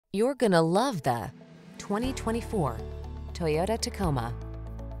You're gonna love the 2024 Toyota Tacoma.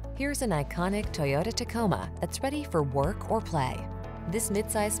 Here's an iconic Toyota Tacoma that's ready for work or play. This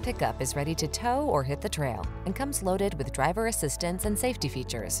midsize pickup is ready to tow or hit the trail and comes loaded with driver assistance and safety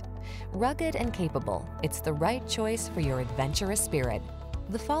features. Rugged and capable, it's the right choice for your adventurous spirit.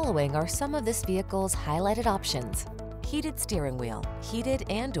 The following are some of this vehicle's highlighted options: heated steering wheel, heated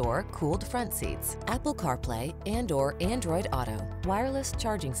and/or cooled front seats, Apple CarPlay and/or Android Auto, wireless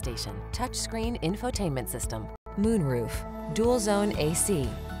charging station, touchscreen infotainment system, moonroof, dual zone AC,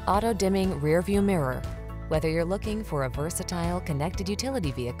 auto dimming rear view mirror. Whether you're looking for a versatile connected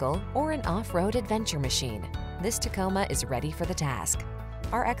utility vehicle or an off-road adventure machine, this Tacoma is ready for the task.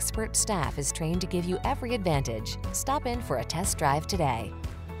 Our expert staff is trained to give you every advantage. Stop in for a test drive today.